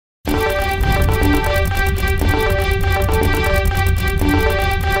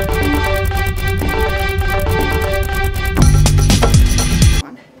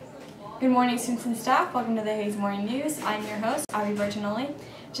morning, students and staff. Welcome to the Hays Morning News. I'm your host, Abby Bertinoli.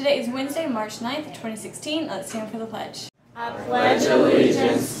 Today is Wednesday, March 9th, 2016. Let's stand for the pledge. I pledge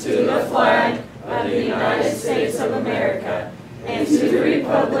allegiance to the flag of the United States of America and to the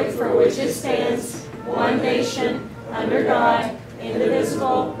republic for which it stands, one nation, under God,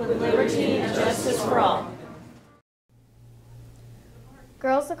 indivisible, with liberty and justice for all.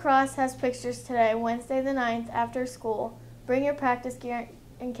 Girls Lacrosse has pictures today, Wednesday the 9th, after school. Bring your practice gear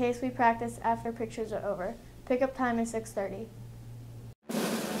in case we practice after pictures are over. Pickup time is 6:30.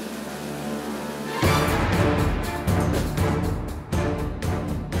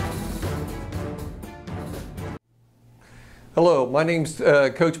 Hello, my name's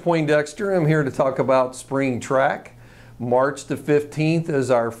Coach Poindexter. I'm here to talk about spring track. March the 15th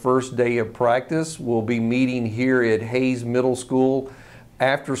is our first day of practice. We'll be meeting here at Hays Middle School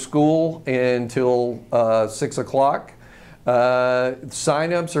after school until 6 o'clock.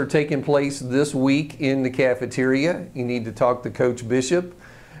 Sign-ups are taking place this week in the cafeteria. You need to talk to Coach Bishop.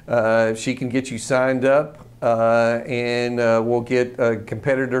 She can get you signed up and we'll get a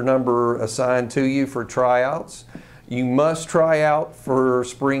competitor number assigned to you for tryouts. You must try out for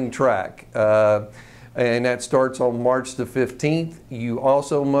spring track, and that starts on March the 15th. You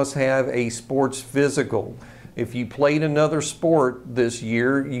also must have a sports physical. If you played another sport this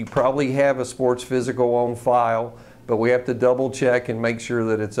year, you probably have a sports physical on file, but we have to double check and make sure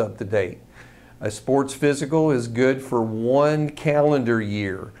that it's up to date. A sports physical is good for 1 calendar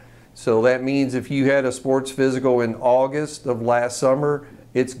year. So that means if you had a sports physical in August of last summer,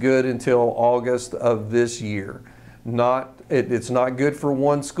 it's good until August of this year. It's not good for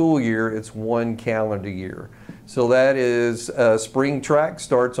 1 school year, it's 1 calendar year. So that is spring track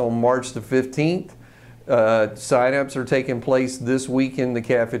starts on March the 15th. Sign-ups are taking place this week in the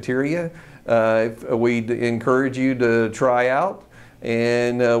cafeteria. We'd encourage you to try out,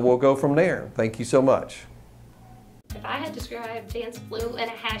 and we'll go from there. Thank you so much. If I had to describe Dance Blue in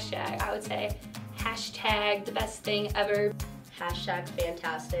a hashtag, I would say hashtag the best thing ever. Hashtag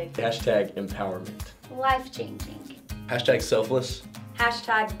fantastic. Hashtag empowerment. Life-changing. Hashtag selfless.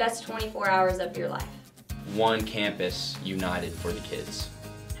 Hashtag best 24 hours of your life. One campus united for the kids.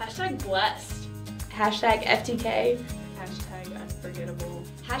 Hashtag blessed. Hashtag FTK. Hashtag unforgettable.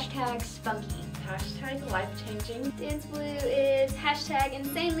 Hashtag spunky. Hashtag life-changing. Dance Blue is hashtag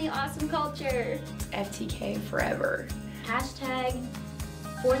insanely awesome culture. FTK forever. Hashtag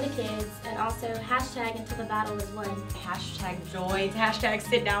for the kids, and also hashtag until the battle is won. Hashtag joy. Hashtag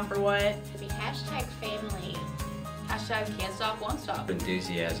sit down for what? Hashtag family. Hashtag can't stop, won't stop.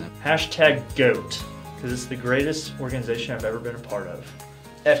 Enthusiasm. Hashtag GOAT, because it's the greatest organization I've ever been a part of.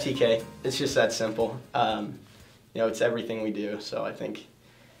 FTK. It's just that simple. You know, it's everything we do, so I think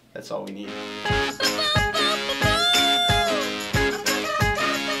that's all we need.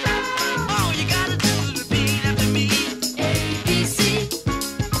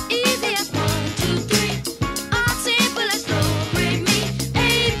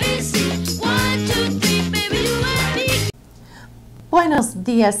 Buenos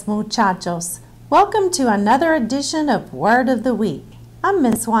dias, muchachos. Welcome to another edition of Word of the Week. I'm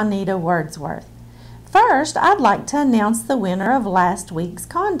Miss Juanita Wordsworth. First, I'd like to announce the winner of last week's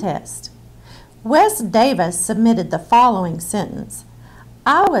contest. Wes Davis submitted the following sentence.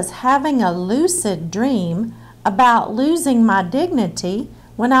 I was having a lucid dream about losing my dignity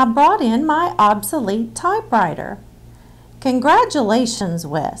when I brought in my obsolete typewriter. Congratulations,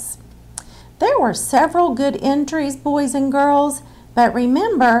 Wes. There were several good entries, boys and girls, but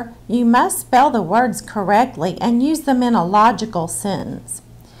remember, you must spell the words correctly and use them in a logical sentence.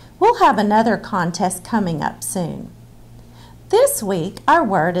 We'll have another contest coming up soon. This week, our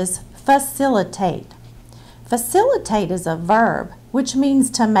word is facilitate. Facilitate is a verb, which means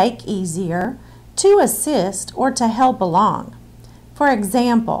to make easier, to assist, or to help along. For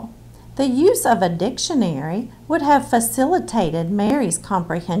example, the use of a dictionary would have facilitated Mary's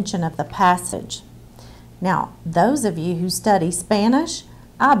comprehension of the passage. Now, those of you who study Spanish,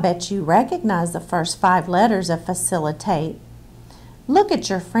 I bet you recognize the first 5 letters of facilitate. Look at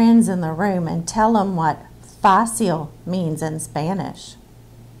your friends in the room and tell them what fácil means in Spanish.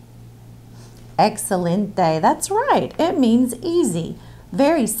 Excelente, that's right, it means easy,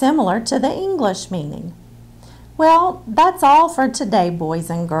 very similar to the English meaning. Well, that's all for today,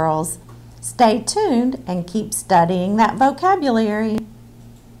 boys and girls. Stay tuned and keep studying that vocabulary.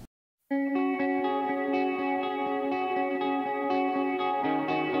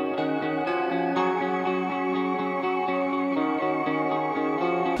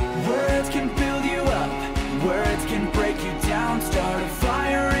 Words can build you up, words can break you down, start a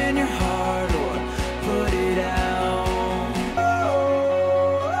fire in your heart or put it out. Oh,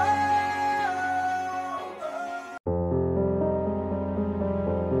 oh, oh.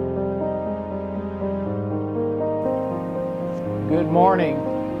 Good morning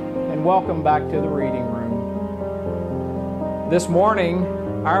and welcome back to the reading room. This morning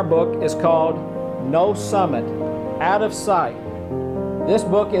our book is called No Summit, Out of Sight. This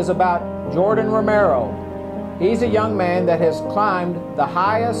book is about Jordan Romero. He's a young man that has climbed the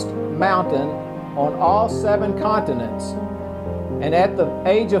highest mountain on all 7 continents. And at the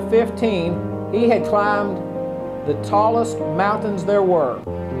age of 15, he had climbed the tallest mountains there were.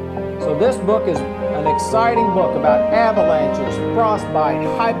 So this book is an exciting book about avalanches, frostbite,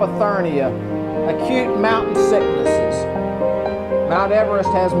 hypothermia, acute mountain sicknesses. Mount Everest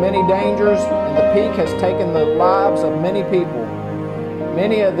has many dangers, and the peak has taken the lives of many people.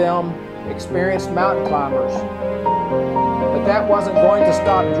 Many of them experienced mountain climbers. But that wasn't going to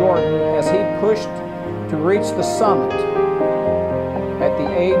stop Jordan as he pushed to reach the summit at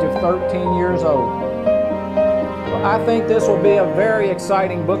the age of 13 years old. Well, I think this will be a very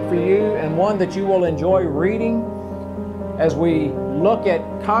exciting book for you and one that you will enjoy reading as we look at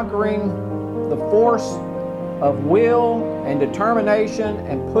conquering the force of will and determination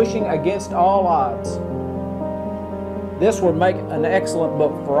and pushing against all odds. This will make an excellent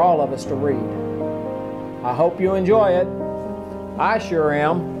book for all of us to read. I hope you enjoy it. I sure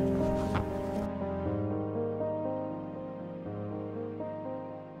am.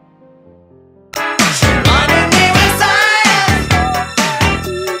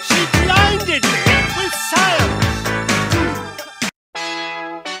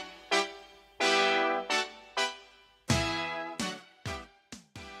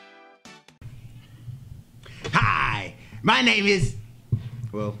 My name is,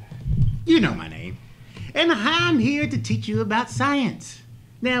 well, you know my name, and I'm here to teach you about science.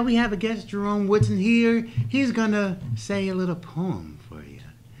 Now we have a guest, Jerome Woodson, here. He's gonna say a little poem for you.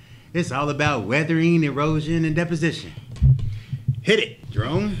 It's all about weathering, erosion, and deposition. Hit it,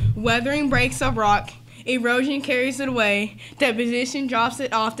 Jerome. Weathering breaks a rock, erosion carries it away, deposition drops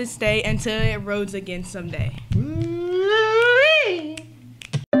it off to stay until it erodes again someday.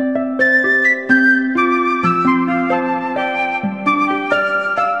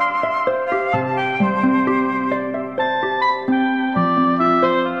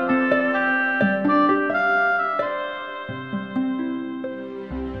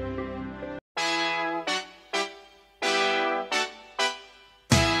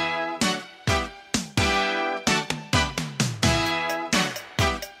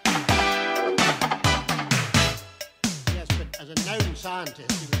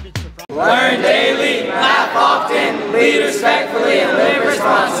 Learn daily, laugh often, lead respectfully, and live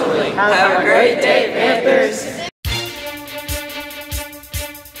responsibly. Have a great day, Panthers!